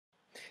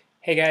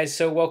Hey guys,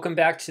 so welcome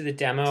back to the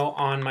demo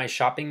on my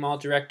shopping mall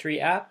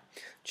directory app.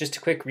 Just a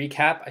quick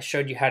recap, I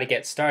showed you how to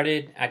get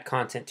started, add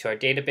content to our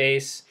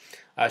database,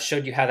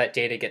 showed you how that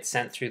data gets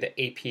sent through the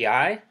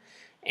API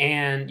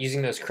and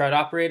using those CRUD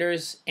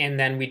operators, and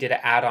then we did an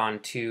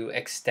add-on to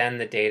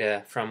extend the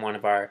data from one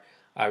of our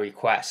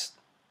requests.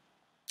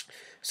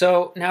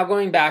 So now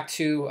going back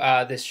to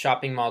this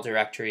shopping mall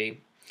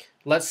directory,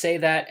 let's say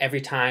that every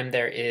time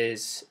there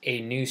is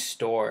a new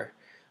store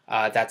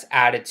that's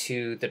added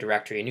to the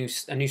directory,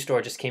 a new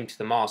store just came to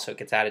the mall, so it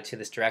gets added to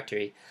this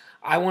directory.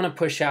 I want to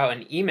push out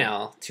an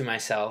email to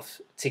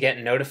myself to get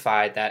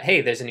notified that,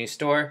 hey, there's a new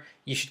store,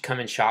 you should come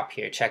and shop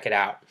here, check it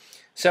out.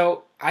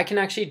 So I can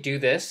actually do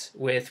this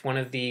with one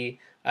of the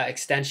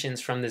extensions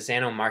from the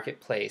Xano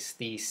marketplace,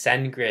 the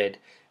Sendgrid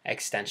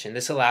extension.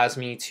 This allows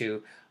me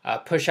to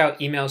push out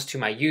emails to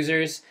my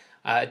users,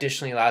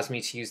 additionally allows me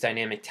to use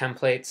dynamic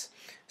templates.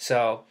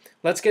 So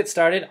let's get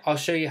started. I'll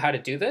show you how to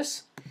do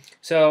this.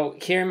 So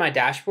here in my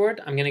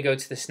dashboard, I'm going to go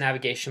to this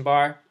navigation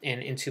bar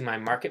and into my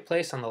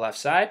marketplace on the left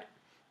side.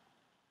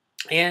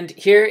 And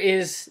here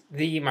is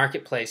the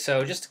marketplace.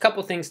 So just a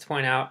couple things to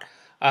point out.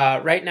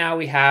 Right now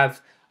we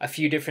have a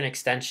few different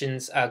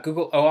extensions.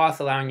 Google OAuth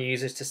allowing your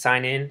users to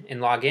sign in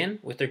and log in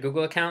with their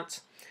Google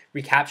accounts.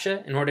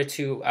 reCAPTCHA in order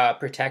to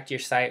protect your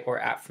site or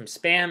app from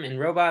spam and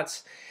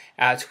robots.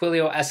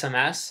 Twilio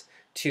SMS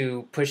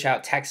to push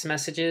out text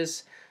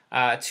messages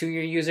to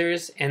your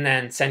users. And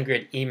then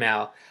Sendgrid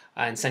email.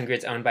 And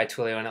Sendgrid's owned by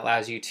Twilio and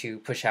allows you to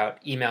push out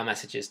email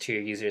messages to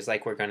your users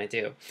like we're going to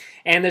do.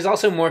 And there's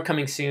also more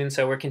coming soon,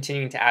 so we're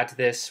continuing to add to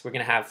this. We're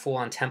going to have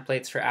full-on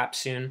templates for apps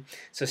soon,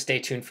 so stay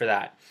tuned for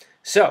that.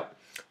 So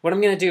what I'm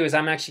going to do is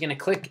I'm actually going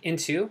to click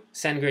into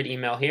Sendgrid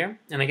email here,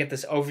 and I get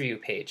this overview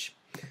page.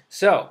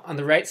 So on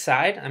the right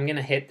side, I'm going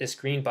to hit this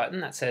green button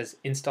that says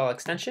Install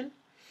Extension.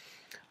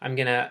 I'm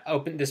going to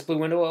open this blue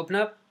window will open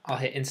up. I'll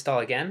hit Install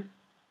again.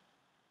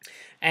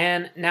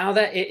 And now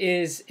that it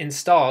is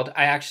installed,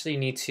 I actually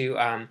need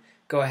to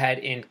go ahead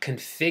and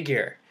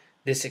configure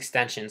this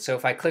extension. So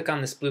if I click on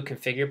this blue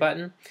configure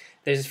button,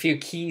 there's a few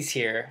keys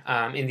here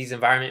in these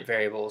environment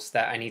variables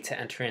that I need to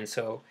enter in.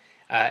 So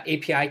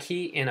API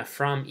key and a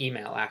from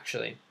email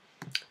actually.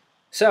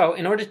 So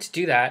in order to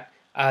do that,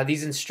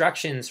 these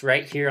instructions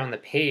right here on the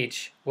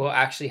page will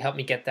actually help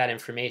me get that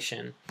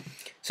information.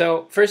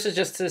 So first is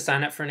just to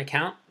sign up for an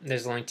account.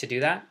 There's a link to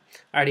do that.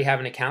 I already have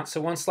an account. So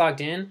once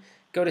logged in,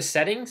 go to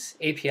Settings,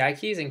 API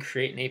Keys, and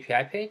create an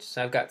API page.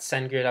 So I've got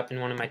Sendgrid up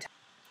in one of my tabs.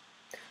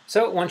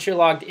 So once you're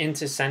logged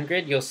into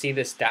Sendgrid, you'll see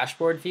this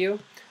dashboard view.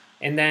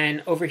 And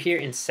then over here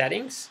in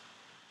Settings,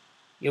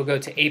 you'll go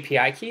to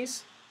API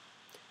Keys.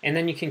 And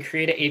then you can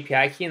create an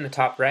API key in the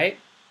top right.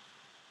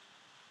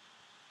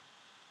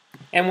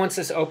 And once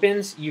this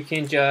opens, you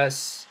can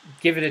just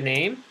give it a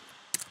name.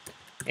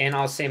 And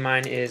I'll say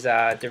mine is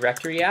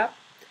Directory App.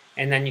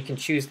 And then you can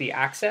choose the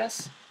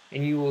access,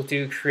 and you will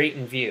do Create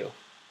and View.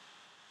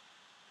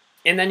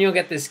 And then you'll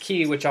get this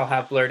key, which I'll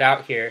have blurred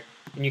out here.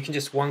 And you can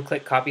just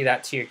one-click copy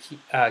that to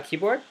your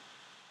keyboard.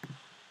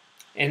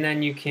 And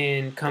then you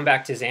can come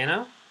back to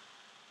Xano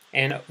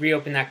and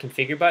reopen that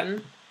configure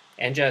button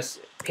and just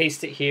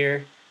paste it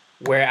here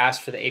where it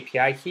asks for the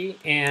API key.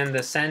 And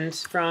the send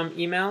from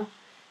email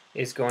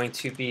is going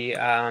to be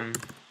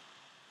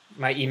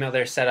my email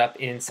there set up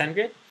in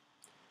Sendgrid.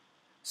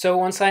 So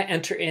once I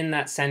enter in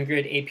that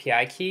Sendgrid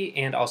API key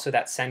and also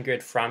that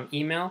Sendgrid from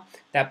email,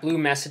 that blue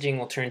messaging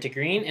will turn to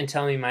green and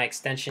tell me my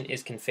extension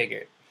is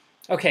configured.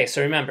 Okay,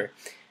 so remember,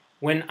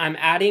 when I'm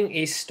adding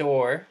a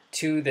store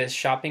to this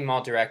shopping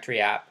mall directory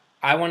app,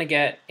 I want to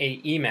get an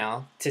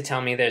email to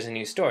tell me there's a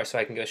new store so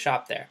I can go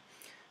shop there.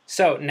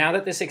 So now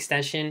that this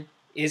extension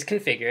is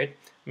configured,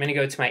 I'm going to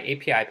go to my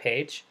API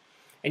page,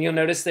 and you'll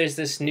notice there's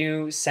this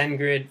new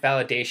Sendgrid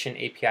validation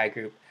API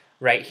group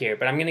right here,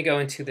 but I'm going to go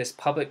into this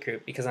public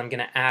group because I'm going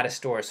to add a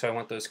store, so I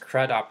want those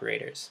CRUD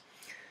operators.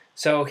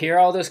 So here are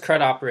all those CRUD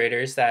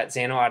operators that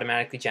Xano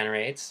automatically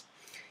generates,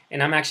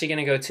 and I'm actually going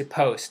to go to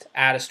post,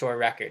 add a store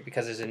record,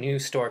 because there's a new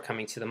store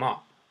coming to the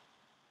mall.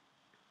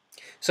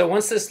 So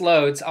once this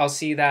loads, I'll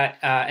see that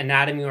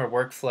anatomy or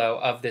workflow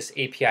of this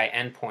API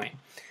endpoint.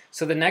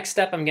 So the next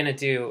step I'm going to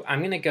do, I'm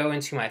going to go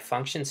into my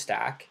function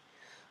stack.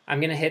 I'm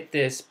going to hit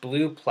this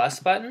blue plus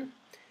button,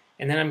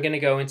 and then I'm going to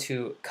go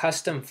into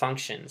custom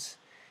functions.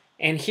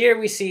 And here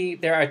we see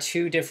there are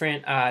two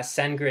different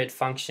Sendgrid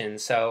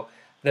functions. So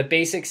the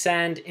basic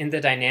send and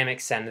the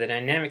dynamic send. The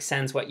dynamic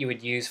send is what you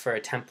would use for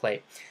a template.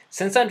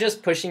 Since I'm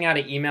just pushing out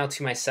an email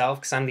to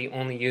myself because I'm the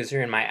only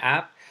user in my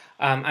app,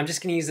 I'm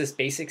just going to use this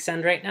basic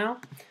send right now.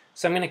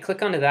 So I'm going to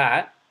click onto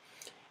that.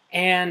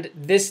 And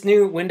this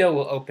new window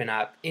will open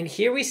up. And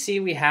here we see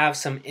we have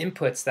some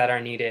inputs that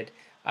are needed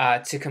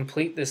to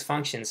complete this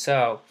function.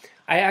 So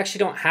I actually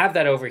don't have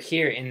that over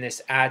here in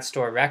this add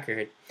store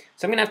record.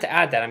 So I'm going to have to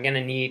add that. I'm going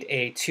to need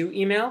a to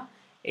email,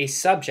 a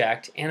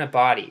subject, and a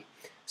body.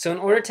 So in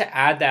order to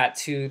add that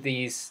to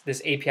this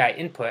API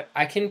input,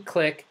 I can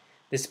click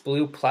this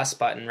blue plus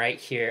button right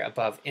here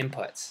above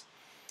inputs.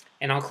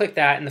 And I'll click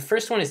that, and the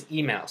first one is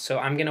email. So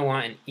I'm going to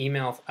want an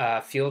email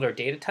field or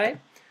data type.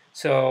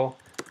 So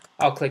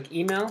I'll click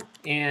email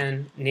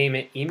and name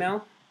it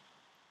email.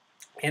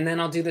 And then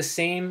I'll do the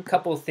same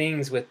couple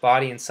things with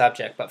body and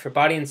subject. But for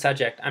body and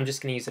subject, I'm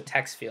just going to use a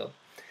text field.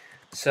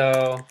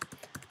 So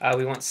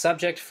we want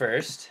subject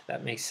first.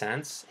 That makes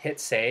sense. Hit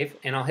save.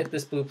 And I'll hit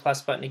this blue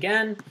plus button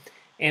again.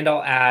 And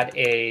I'll add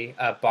a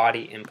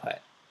body input.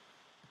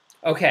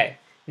 Okay,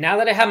 now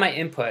that I have my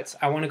inputs,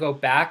 I want to go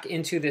back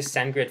into this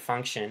Sendgrid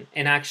function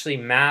and actually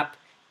map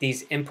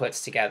these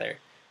inputs together.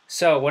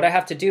 So what I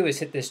have to do is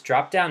hit this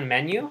drop-down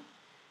menu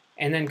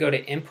and then go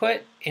to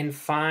input and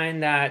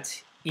find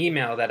that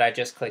email that I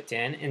just clicked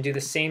in and do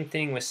the same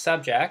thing with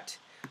subject.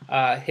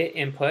 Hit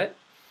input,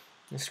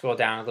 and scroll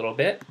down a little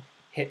bit,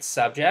 hit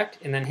subject,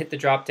 and then hit the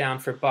drop-down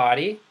for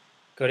body,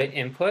 go to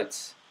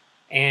inputs,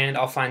 and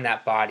I'll find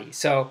that body.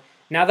 So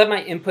now that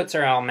my inputs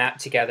are all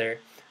mapped together,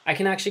 I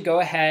can actually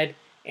go ahead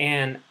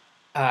and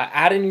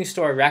add a new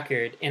store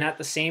record and at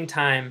the same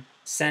time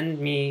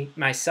send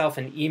myself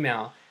an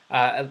email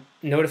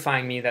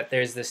notifying me that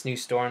there's this new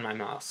store in my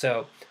mouse.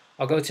 So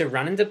I'll go to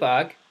run and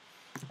debug,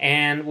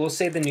 and we'll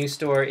say the new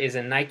store is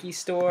a Nike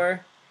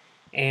store,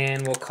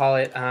 and we'll call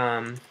it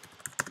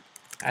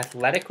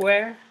athletic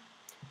wear.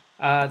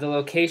 The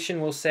location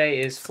we'll say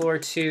is floor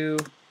 2,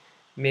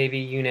 maybe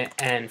unit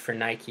N for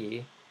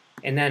Nike.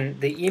 And then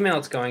the email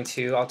it's going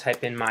to, I'll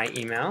type in my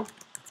email.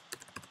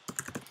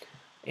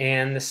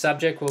 And the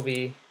subject will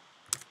be,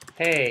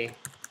 hey,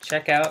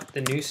 check out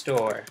the new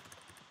store.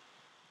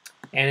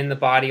 And in the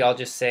body, I'll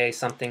just say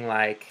something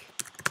like,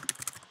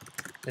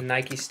 the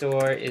Nike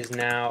store is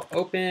now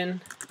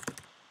open.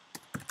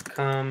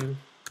 Come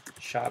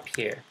shop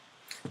here.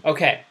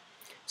 Okay,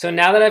 so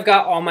now that I've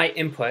got all my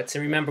inputs,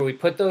 and remember, we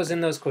put those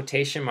in those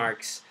quotation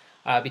marks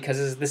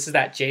because this is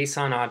that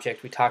JSON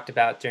object we talked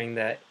about during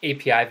the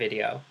API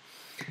video.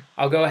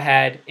 I'll go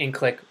ahead and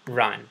click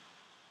Run.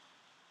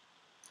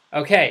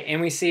 Okay,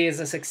 and we see is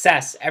a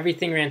success.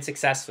 Everything ran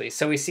successfully.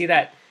 So we see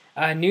that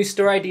new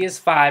store ID is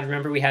 5.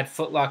 Remember, we had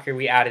Foot Locker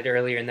we added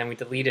earlier, and then we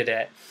deleted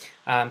it.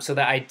 So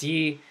the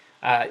ID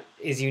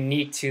is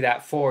unique to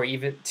that 4,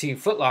 even to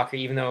Foot Locker,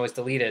 even though it was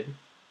deleted.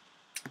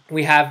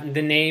 We have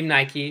the name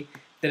Nike,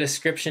 the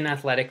description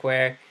athletic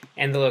wear,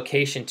 and the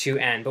location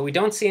 2N. But we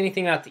don't see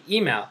anything about the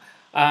email.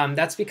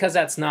 That's because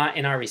that's not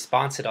in our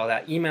response at all.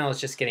 That email is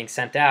just getting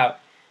sent out.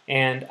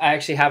 And I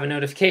actually have a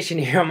notification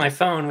here on my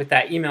phone with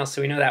that email,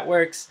 so we know that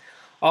works.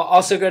 I'll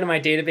also go to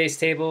my database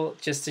table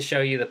just to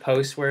show you the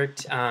post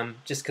worked,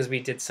 just because we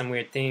did some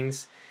weird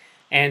things.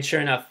 And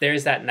sure enough,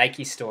 there's that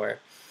Nike store.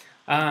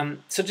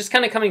 So just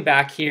kind of coming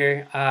back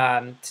here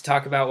to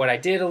talk about what I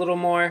did a little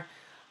more.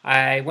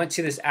 I went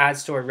to this add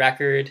store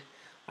record.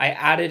 I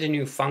added a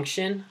new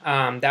function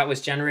that was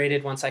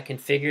generated once I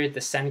configured the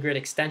Sendgrid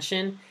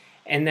extension.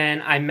 And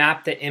then I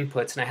mapped the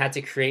inputs, and I had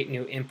to create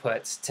new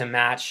inputs to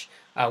match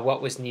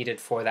what was needed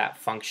for that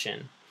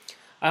function.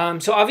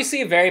 So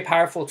obviously a very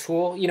powerful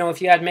tool. You know,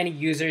 if you had many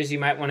users, you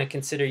might want to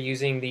consider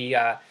using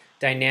the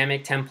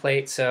dynamic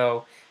template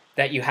so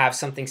that you have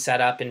something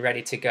set up and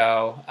ready to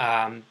go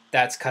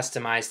that's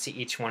customized to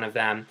each one of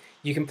them.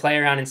 You can play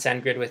around in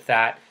Sendgrid with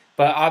that.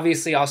 But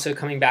obviously also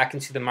coming back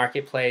into the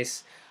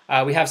marketplace,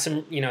 we have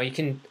some, you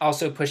can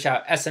also push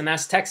out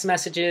SMS text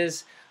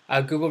messages.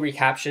 Google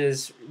reCAPTCHA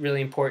is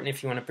really important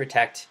if you want to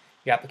protect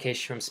your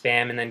application from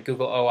spam, and then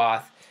Google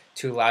OAuth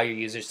to allow your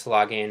users to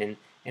log in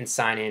and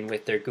sign in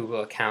with their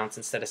Google accounts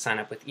instead of sign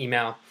up with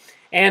email.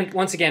 And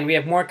once again, we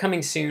have more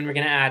coming soon. We're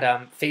going to add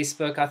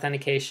Facebook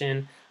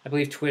authentication, I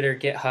believe Twitter,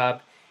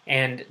 GitHub,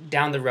 and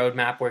down the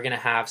roadmap, we're going to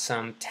have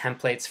some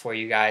templates for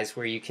you guys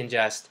where you can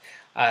just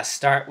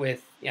start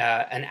with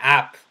an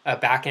app, a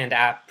backend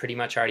app pretty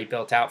much already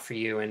built out for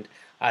you, and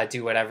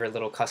do whatever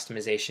little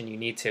customization you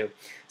need to.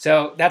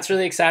 So that's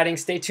really exciting.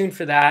 Stay tuned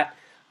for that.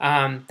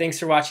 Thanks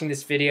for watching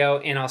this video,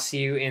 and I'll see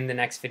you in the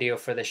next video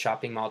for the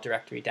shopping mall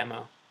directory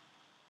demo.